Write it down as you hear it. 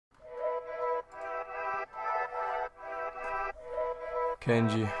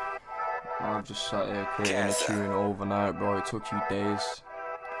Kenji, I've just sat here creating a tune overnight, bro. It took you days.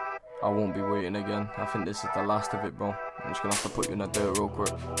 I won't be waiting again. I think this is the last of it, bro. I'm just gonna have to put you in the dirt real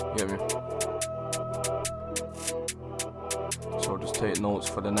quick. You get me? So just take notes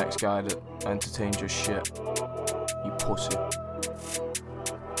for the next guy that entertains your shit. You pussy.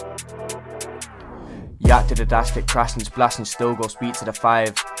 Yak to the dash, get crashed and splashed and still go speak to the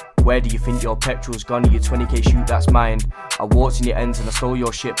 5. Where do you think your petrol's gone? Your 20k shoot, that's mine. I walked in your ends and I stole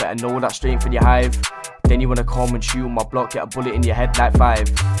your shit, better know that straight from your hive. Then you wanna come and shoot on my block, get a bullet in your head like 5.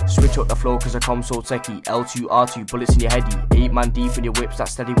 Switch up the flow cause I come so techie. L2, R2, bullets in your heady. 8 man deep in your whips, that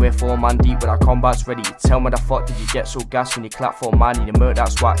steady. We're 4 man deep, but our combat's ready. Tell me the fuck did you get so gassed when you clap for a man and you murk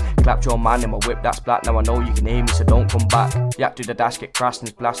that swag. Clapped your man in my whip, that's black. Now I know you can hear me, so don't come back. Yak to the dash, get crashed and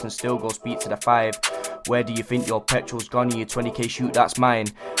splashed and still go speak to the 5. Where do you think your petrol's gone? Your 20k shoot, that's mine.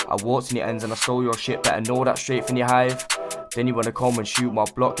 I walked in your ends and I stole your shit, better know that straight from your hive. Then you wanna come and shoot my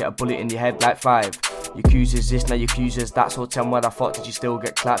block, get a bullet in your head like 5. Your accusers this, now your accusers that, so tell me where the fuck did you still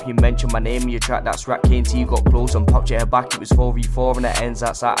get clapped? You mentioned my name in your track, that's Rat KT got close and popped your head back, it was 4v4 and it ends,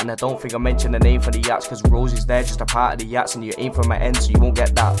 that's that. And I don't think I mentioned the name for the yaks, cause Rose is there, just a part of the yaks, and you ain't from my end, so you won't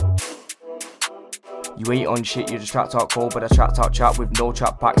get that. You ain't on shit, you just trapped out cold, but I trapped out chat with no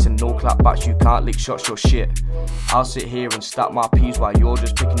trap packs and no clapbacks. You can't lick shots, your shit. I'll sit here and stack my P's while you're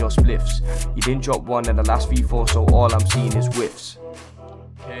just picking your spliffs. You didn't drop one in the last V4, so all I'm seeing is whiffs.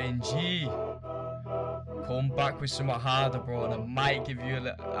 Kenji, come back with something harder, bro, and I might give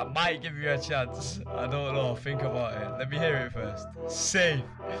you a chance. I don't know, think about it. Let me hear it first. Safe.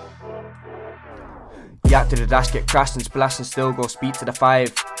 Yak to the dash, get crashed and splashed and still go speak to the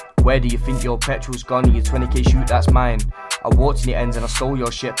 5. Where do you think your petrol's gone? Your 20k shoot, that's mine. I walked in your ends and I stole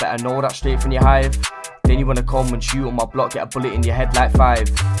your shit, better know that straight from your hive. Then you wanna come and shoot on my block, get a bullet in your head like 5.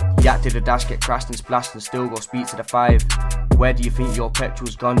 Yak to the dash, get crashed and splashed and still go speak to the 5. Where do you think your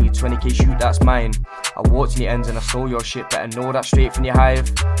petrol's gone? Your 20k shoot, that's mine. I walked in your ends and I stole your shit, better know that straight from your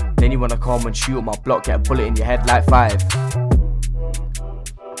hive. Then you wanna come and shoot on my block, get a bullet in your head like 5.